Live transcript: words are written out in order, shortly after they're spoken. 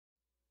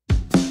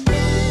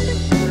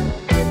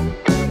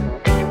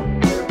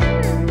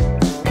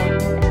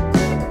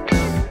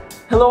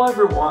Hello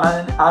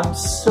everyone, I'm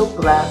so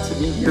glad to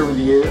be here with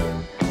you.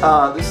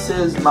 This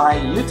is my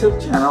YouTube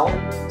channel.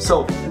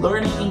 So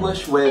Learning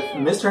English with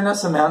Mr.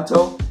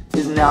 Nascimento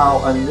is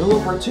now a new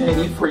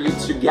opportunity for you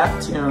to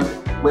get tuned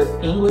with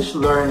English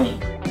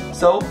learning.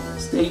 So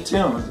stay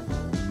tuned.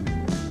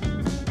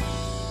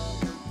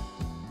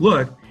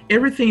 Look,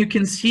 everything you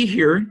can see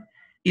here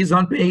is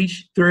on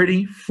page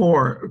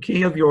 34,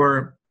 okay, of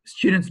your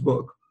student's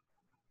book.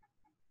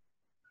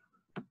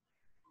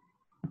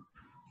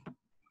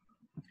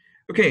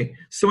 Okay,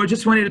 so I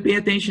just wanted to pay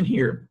attention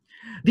here.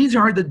 These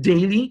are the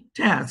daily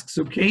tasks,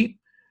 okay?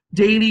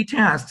 Daily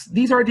tasks.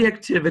 These are the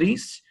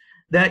activities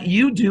that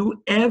you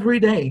do every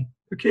day,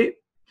 okay?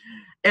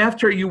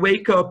 After you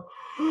wake up,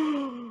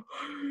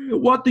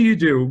 what do you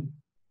do?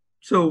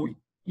 So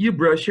you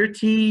brush your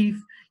teeth,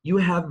 you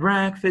have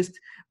breakfast,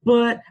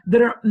 but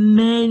there are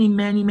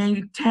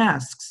many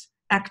tasks,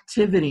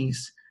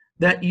 activities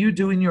that you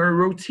do in your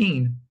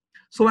routine.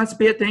 So let's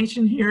pay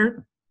attention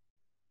here.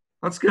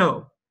 Let's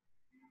go.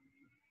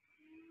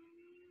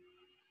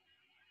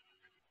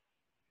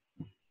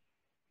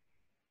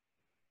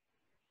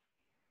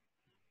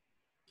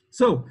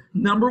 So,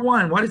 number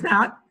one, what is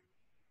that?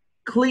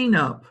 Clean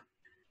up,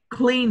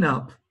 clean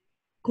up,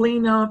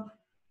 clean up,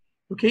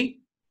 okay?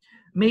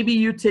 Maybe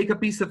you take a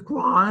piece of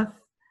cloth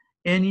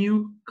and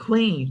you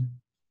clean,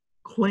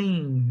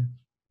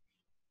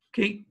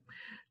 okay?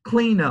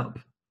 Clean up.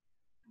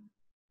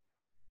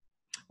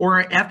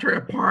 Or after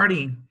a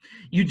party,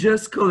 you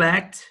just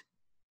collect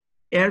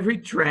every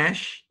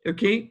trash,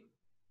 okay?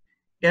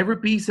 Every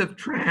piece of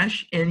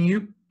trash and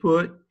you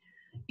put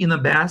in a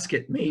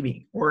basket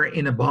maybe, or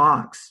in a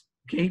box,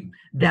 okay?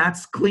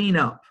 That's clean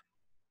up.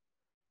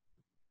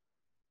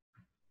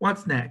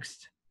 What's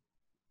next?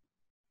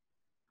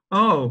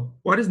 Oh,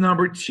 what is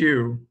number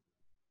two?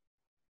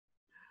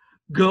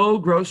 Go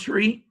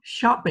grocery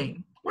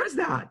shopping. What is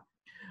that?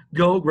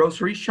 Go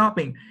grocery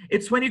shopping.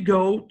 It's when you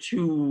go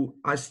to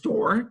a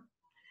store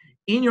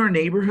in your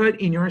neighborhood,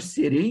 in your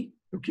city,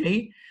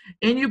 okay?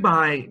 And you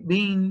buy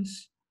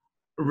beans,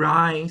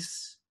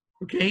 rice,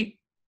 okay?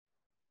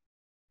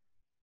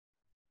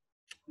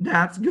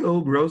 That's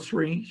go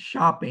grocery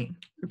shopping,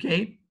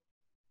 okay?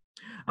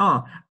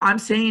 I'm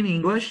saying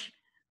English,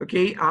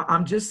 okay?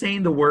 I'm just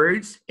saying the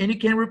words, and you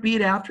can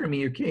repeat after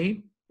me,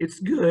 okay? It's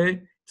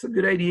good. It's a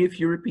good idea if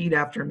you repeat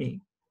after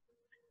me.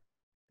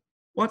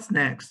 What's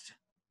next?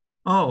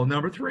 Oh,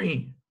 number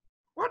three.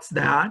 What's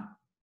that?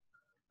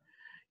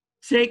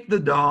 Take the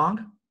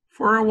dog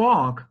for a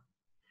walk.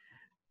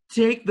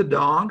 Take the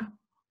dog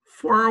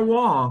for a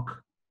walk.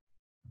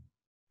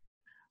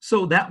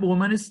 So that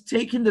woman is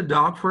taking the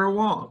dog for a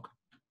walk.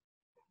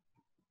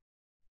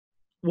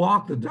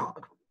 Walk the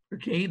dog,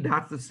 okay?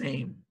 That's the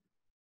same.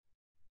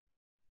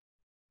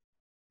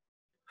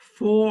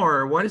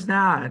 Four, what is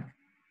that?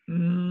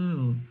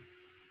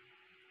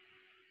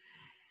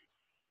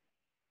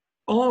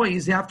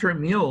 Always after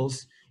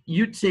meals,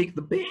 you take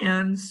the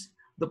pans,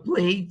 the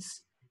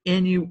plates,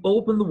 and you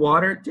open the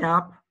water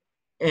tap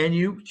and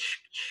you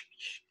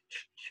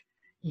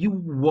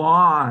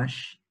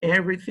wash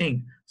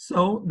everything.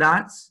 So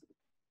that's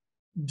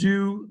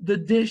do the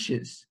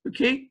dishes,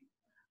 okay?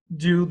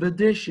 Do the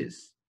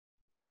dishes.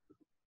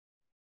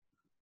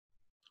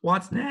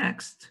 What's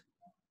next?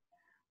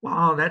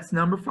 Wow, that's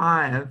number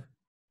five.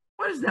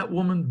 What is that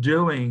woman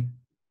doing?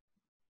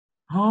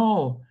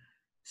 Oh,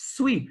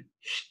 sweep.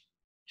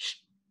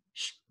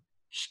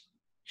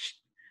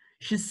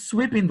 She's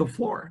sweeping the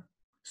floor.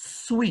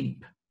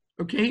 Sweep,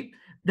 okay?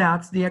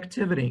 That's the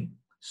activity.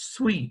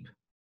 Sweep.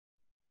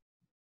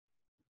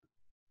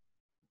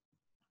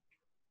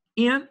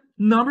 And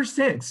number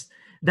six,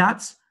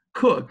 that's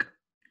cook.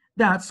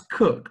 That's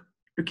cook,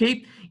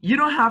 okay? You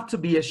don't have to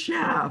be a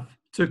chef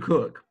to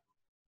cook.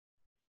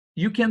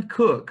 You can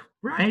cook,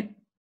 right?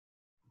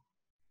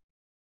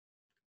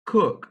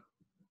 Cook.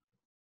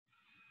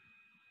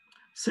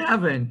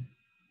 Seven,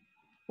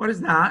 what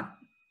is that?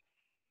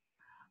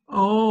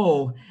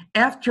 Oh,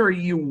 after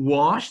you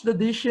wash the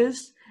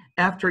dishes,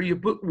 after you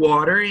put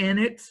water in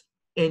it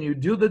and you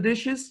do the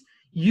dishes,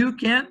 you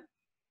can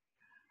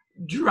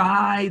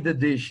dry the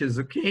dishes,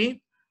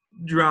 okay?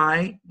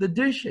 Dry the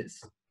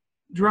dishes.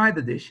 Dry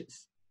the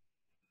dishes.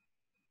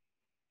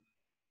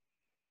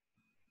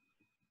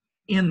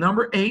 And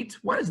number eight,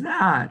 what is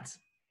that?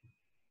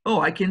 Oh,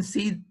 I can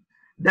see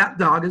that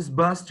dog is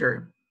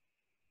Buster.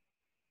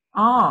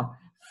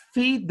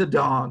 Feed the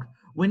dog.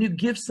 When you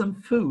give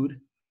some food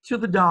to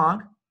the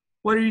dog,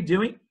 what are you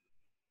doing?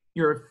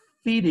 You're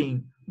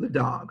feeding the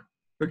dog,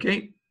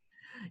 okay?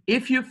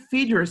 If you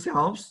feed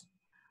yourselves,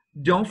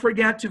 don't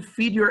forget to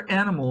feed your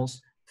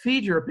animals.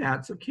 Feed your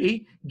pets,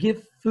 okay?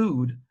 Give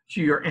food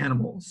to your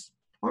animals,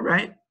 all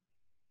right?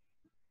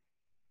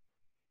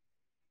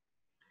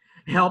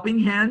 Helping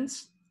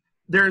hands,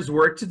 there's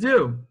work to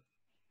do.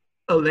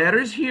 A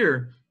letter's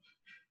here.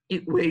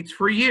 It waits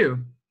for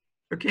you,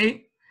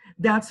 okay?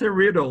 That's a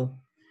riddle.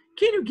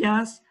 Can you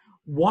guess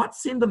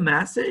what's in the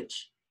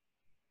message?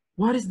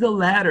 What is the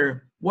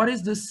letter? What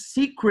is the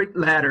secret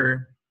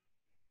letter?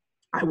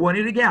 I want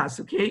you to guess,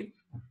 okay?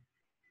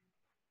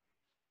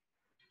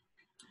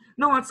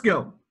 Now let's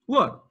go.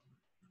 Look,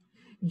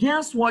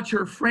 guess what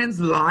your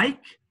friends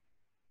like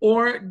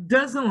or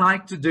doesn't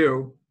like to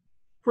do.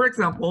 For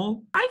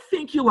example, I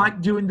think you like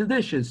doing the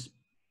dishes.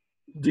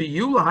 Do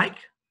you like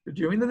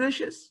doing the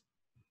dishes?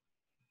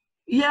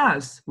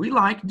 Yes, we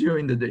like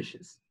doing the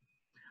dishes.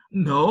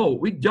 No,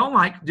 we don't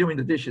like doing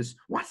the dishes.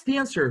 What's the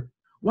answer?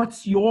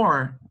 What's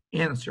your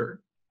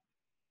answer?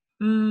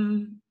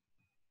 No,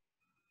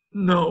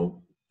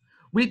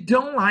 we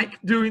don't like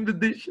doing the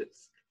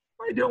dishes.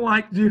 I don't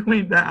like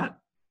doing that.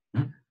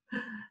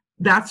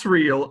 That's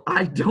real.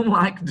 I don't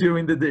like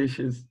doing the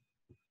dishes.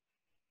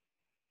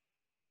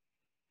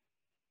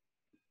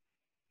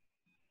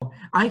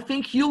 I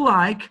think you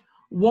like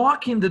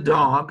walking the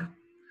dog.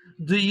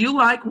 Do you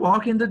like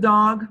walking the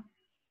dog?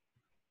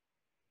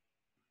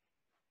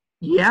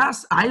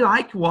 Yes, I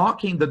like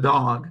walking the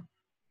dog.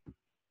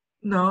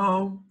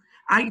 No,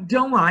 I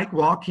don't like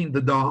walking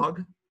the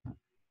dog.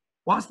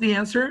 What's the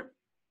answer?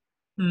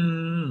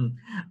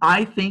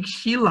 I think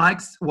she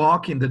likes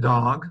walking the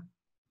dog.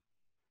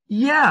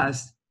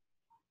 Yes.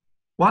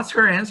 What's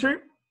her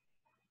answer?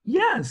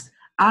 Yes,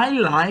 I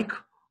like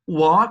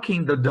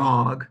walking the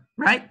dog,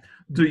 right?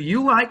 Do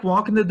you like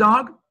walking the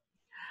dog?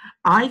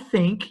 I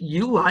think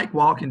you like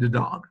walking the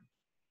dog.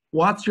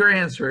 What's your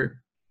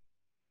answer?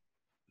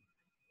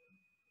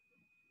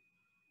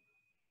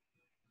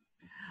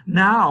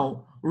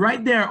 Now,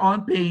 right there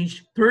on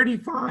page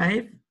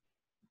 35,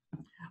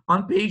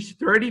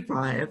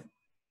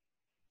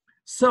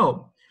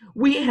 so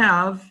we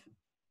have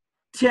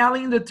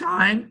telling the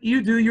time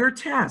you do your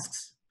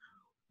tasks.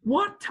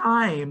 What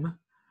time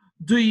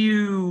do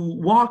you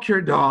walk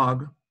your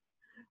dog?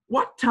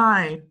 What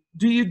time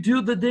do you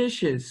do the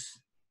dishes?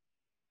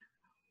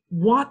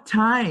 What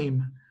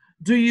time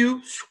do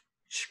you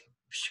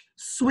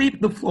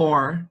sweep the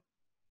floor?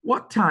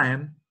 What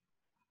time?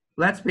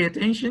 Let's pay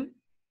attention.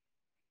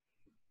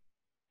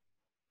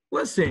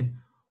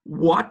 Listen,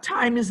 what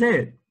time is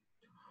it?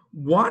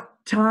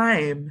 What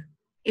time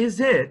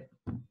is it?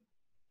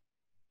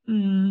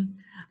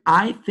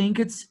 I think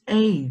it's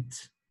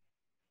 8.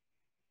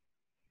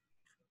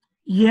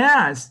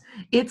 Yes,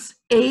 it's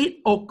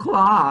 8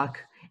 o'clock.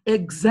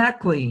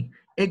 Exactly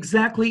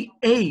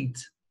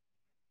 8.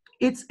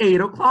 It's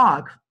 8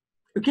 o'clock.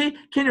 Okay,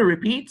 can you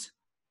repeat?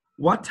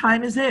 What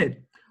time is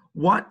it?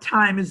 What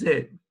time is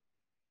it?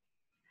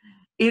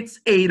 It's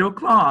 8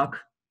 o'clock.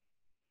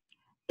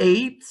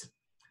 8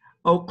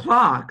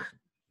 o'clock.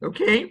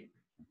 Okay?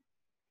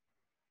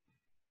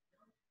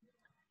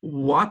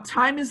 What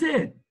time is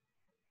it?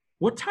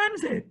 What time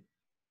is it?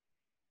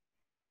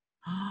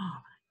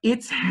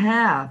 It's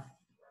half.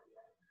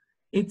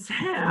 It's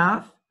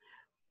half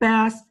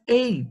past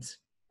 8.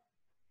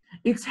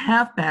 It's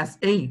half past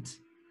 8.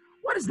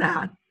 What is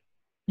that?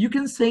 You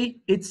can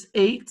say it's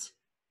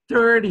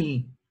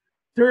 8:30.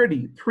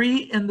 30,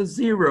 3 and the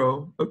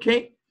 0,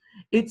 okay?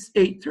 It's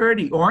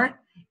 8:30 or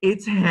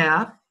it's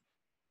half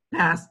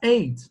past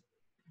 8.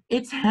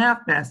 It's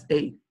half past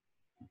 8.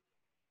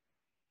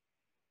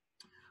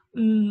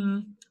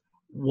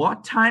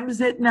 What time is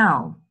it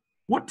now?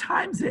 What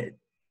time is it?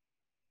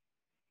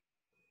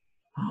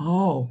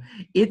 Oh,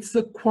 it's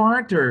a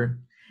quarter.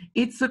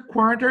 It's a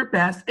quarter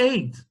past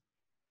 8.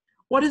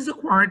 What is a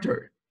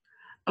quarter?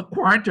 A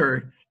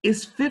quarter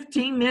is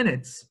 15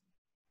 minutes.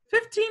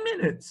 15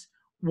 minutes.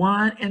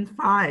 1 and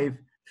 5,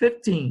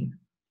 15.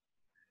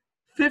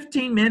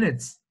 15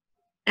 minutes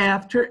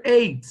after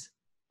 8.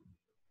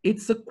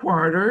 It's a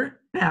quarter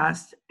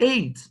past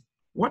 8.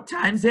 What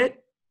time is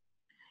it?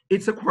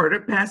 It's a quarter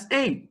past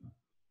 8.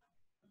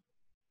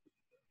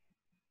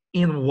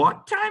 And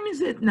what time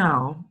is it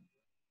now?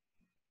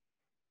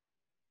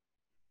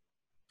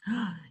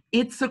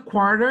 It's a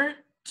quarter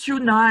to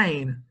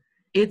 9.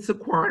 It's a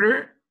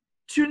quarter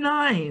to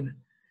 9.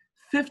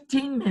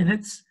 15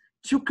 minutes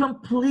to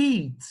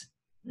complete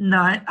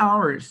 9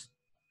 hours.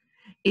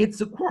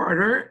 It's a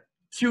quarter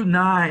to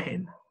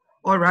 9.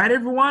 All right,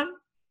 everyone?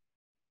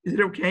 Is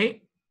it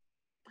okay?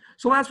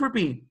 So let's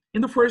repeat.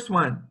 In the first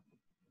one,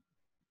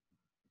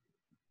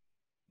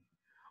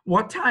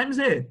 what time is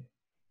it?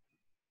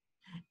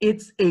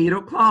 It's 8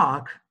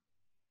 o'clock.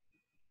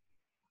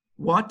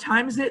 What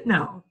time is it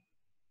now?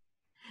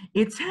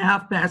 It's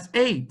half past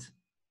 8.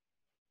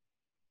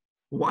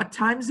 What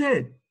time is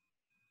it?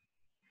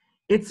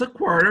 It's a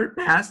quarter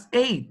past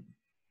 8.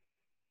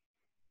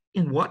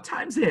 And what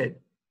time is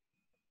it?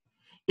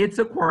 It's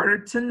a quarter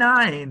to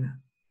 9.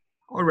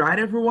 All right,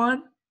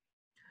 everyone?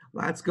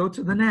 Let's go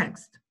to the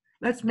next.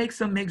 Let's make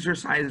some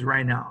exercises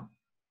right now.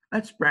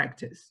 Let's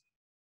practice.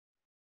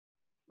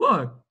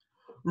 Look,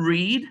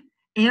 read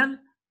and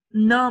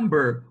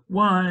number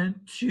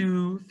 1,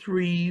 2,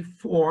 3,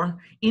 4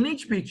 in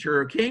each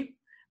picture, okay?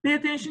 Pay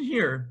attention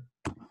here.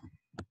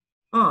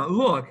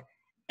 Look,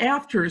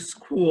 after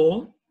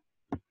school,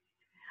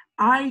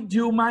 I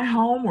do my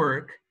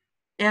homework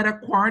at a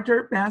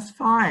quarter past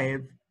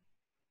 5.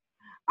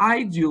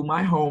 I do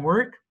my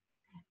homework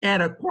at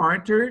a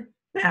quarter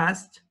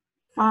past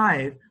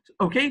 5.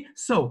 Okay,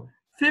 so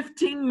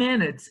 15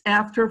 minutes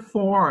after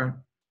 4.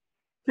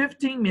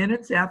 15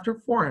 minutes after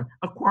 4,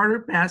 a quarter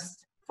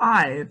past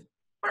 5.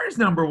 Where's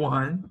number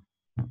 1?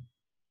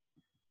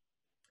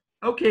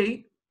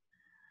 Okay,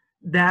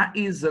 that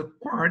is a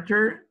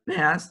quarter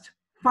past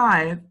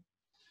 5.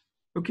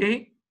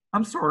 Okay,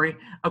 I'm sorry,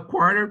 a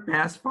quarter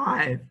past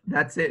 5.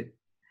 That's it.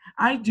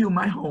 I do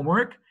my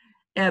homework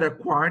at a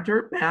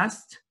quarter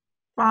past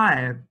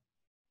 5,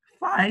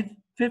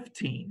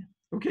 5:15.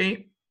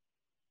 Okay.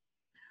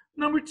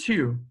 Number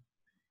 2,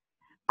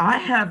 I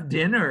have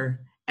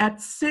dinner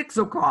at 6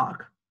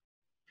 o'clock.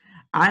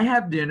 I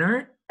have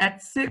dinner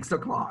at 6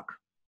 o'clock.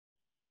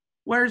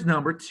 Where's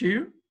number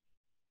 2?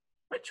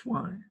 Which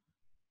one?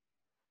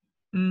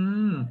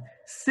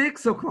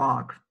 6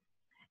 o'clock.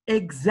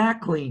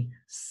 Exactly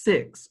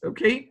 6,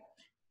 okay?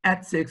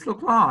 At 6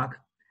 o'clock.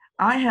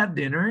 I have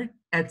dinner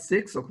at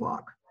 6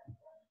 o'clock.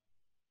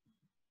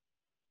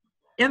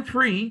 And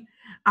 3,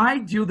 I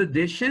do the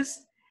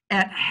dishes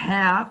at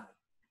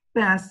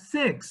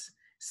 6:30.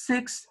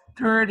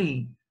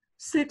 6:30.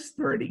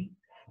 6:30.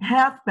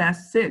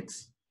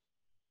 6:30.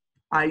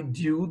 I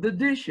do the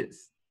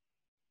dishes.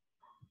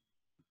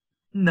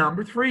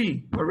 Number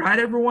 3. All right,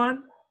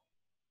 everyone?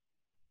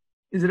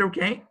 Is it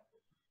okay?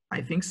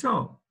 I think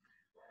so.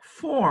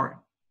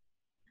 4.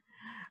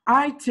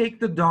 I take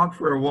the dog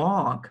for a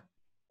walk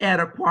at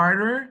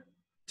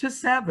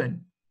 6:45.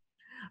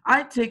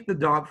 I take the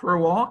dog for a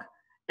walk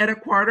at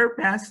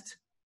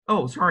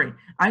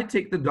I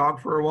take the dog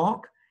for a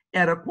walk at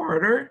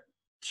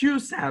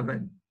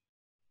 6:45.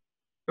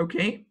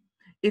 Okay,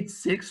 it's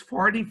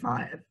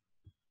 6:45.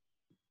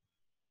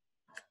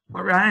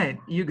 All right,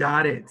 you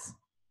got it.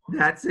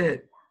 That's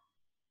it.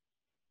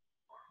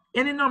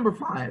 And in number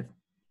 5,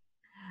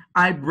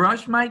 I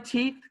brush my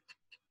teeth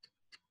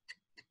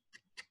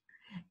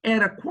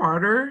at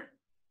 8:15.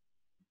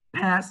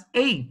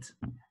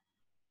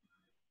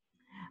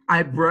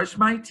 I brush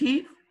my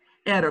teeth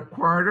at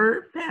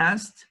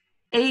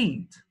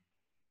 8:15.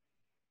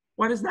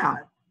 What is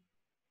that?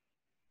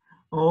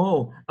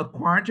 Oh,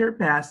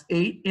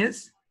 8:15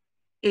 is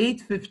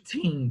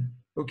 8:15.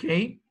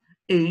 Okay,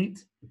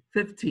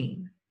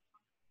 8:15.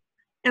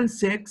 And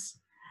 6,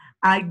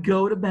 I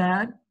go to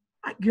bed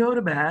at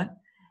 8:30.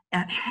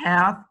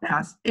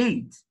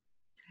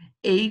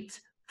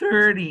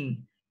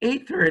 8:30.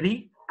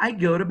 8:30, I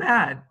go to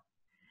bed.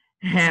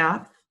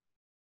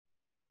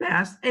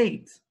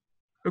 8:30.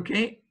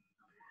 Okay?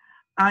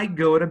 I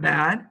go to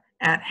bed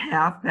at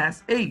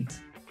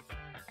 8:30.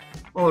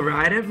 All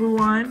right,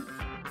 everyone?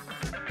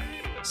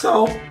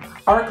 So,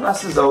 our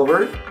class is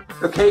over.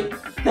 Okay?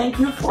 Thank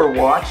you for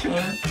watching.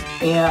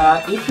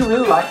 And if you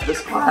really like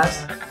this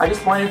class, I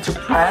just wanted to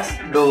press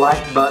the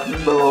like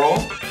button below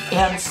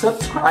and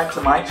subscribe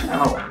to my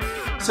channel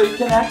so you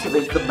can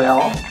activate the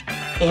bell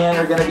and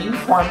you're going to be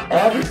informed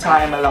every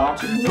time I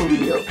launch a new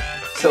video.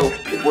 So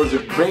it was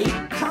a great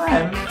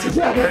time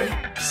together.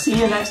 See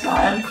you next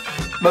time.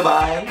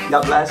 Bye-bye.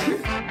 God bless you.